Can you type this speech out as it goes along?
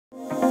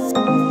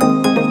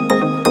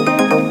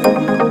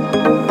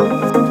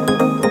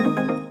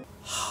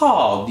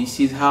this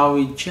is how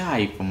we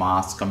jive from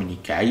mass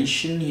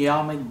communication. Here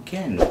I'm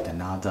again with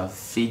another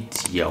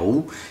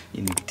video.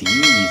 In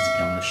this,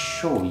 I'm going to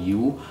show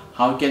you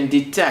how you can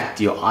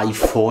detect your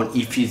iPhone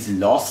if it's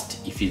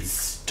lost, if it's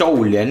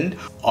stolen,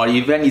 or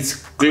even it's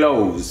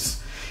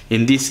closed.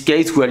 In this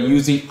case, we are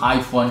using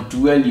iPhone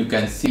 12. You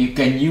can see you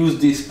can use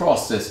this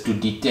process to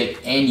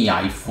detect any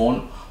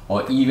iPhone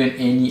or even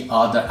any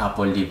other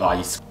Apple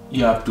device.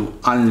 You have to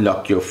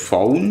unlock your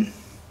phone.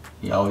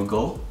 Here we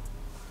go.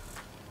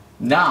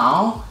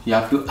 Now you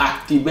have to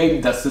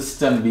activate the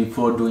system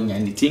before doing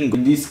anything.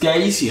 In this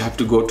case, you have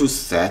to go to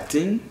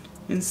setting.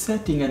 In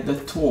setting at the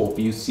top,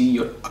 you see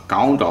your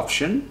account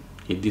option.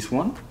 Hit this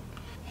one.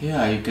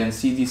 Here you can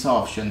see this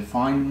option,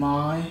 find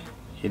my.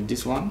 Hit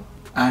this one.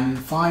 And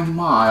find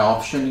my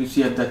option you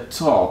see at the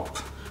top.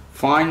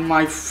 Find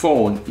my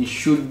phone. It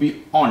should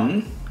be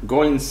on.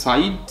 Go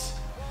inside.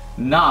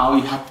 Now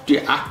you have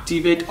to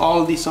activate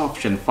all these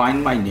options.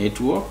 Find my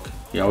network.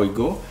 Here we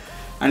go.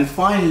 And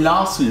find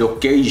last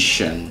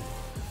location.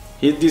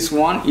 Hit this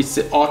one. It's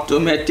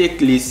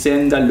automatically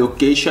send the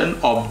location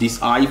of this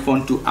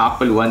iPhone to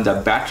Apple when the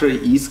battery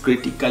is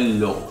critical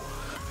low.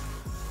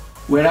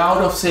 We're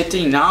out of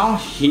setting now.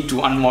 Hit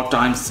one more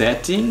time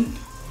setting.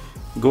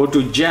 Go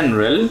to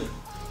general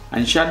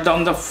and shut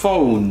down the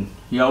phone.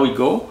 Here we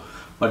go.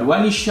 But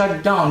when you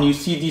shut down, you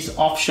see this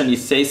option. It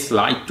says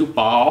slide to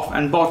power off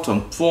and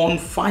bottom. Phone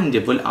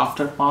findable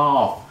after power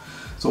off.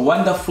 So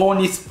when the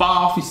phone is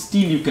power off,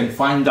 still you can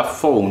find the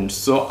phone.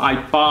 So I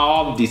power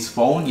off this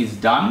phone, is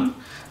done.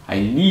 I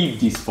leave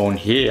this phone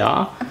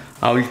here.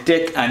 I will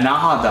take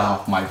another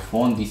of my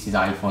phone. This is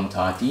iPhone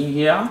 13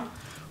 here.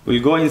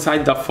 We'll go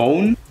inside the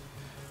phone.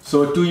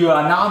 So to your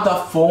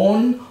another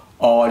phone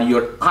or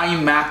your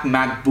iMac,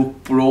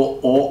 MacBook Pro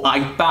or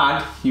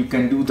iPad, you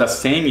can do the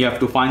same. You have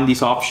to find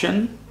this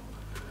option.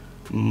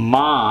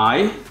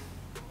 My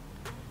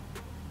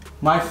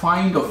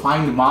find or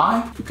find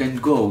my. You can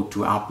go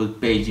to Apple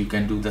page. You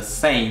can do the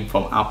same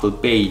from Apple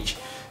page.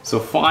 So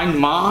find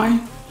my.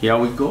 Here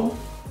we go.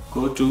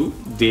 Go to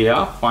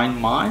there.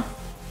 Find my.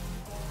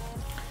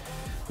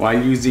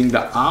 While using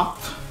the app,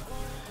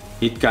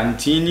 hit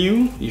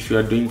continue. If you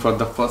are doing for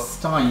the first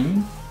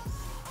time.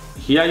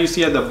 Here you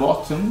see at the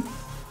bottom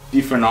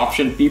different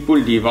option,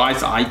 people,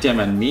 device, item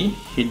and me.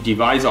 Hit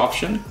device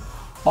option.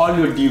 All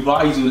your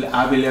device will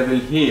available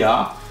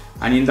here,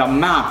 and in the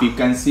map you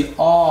can see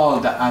all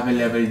the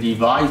available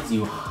device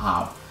you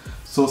have.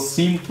 So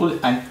simple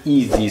and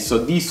easy. So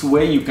this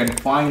way you can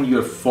find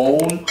your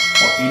phone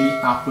or any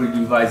Apple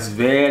device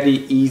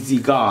very easy,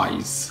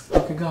 guys.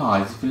 Okay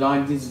guys, if you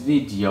like this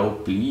video,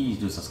 please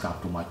do subscribe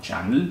to my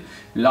channel. If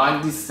you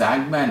like this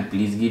segment,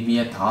 please give me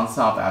a thumbs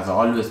up. As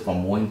always, for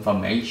more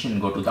information,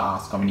 go to the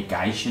Ask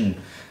Communication,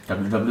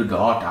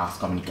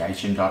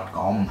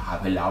 www.askcommunication.com.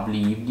 Have a lovely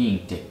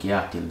evening. Take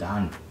care till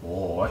then.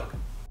 Bye.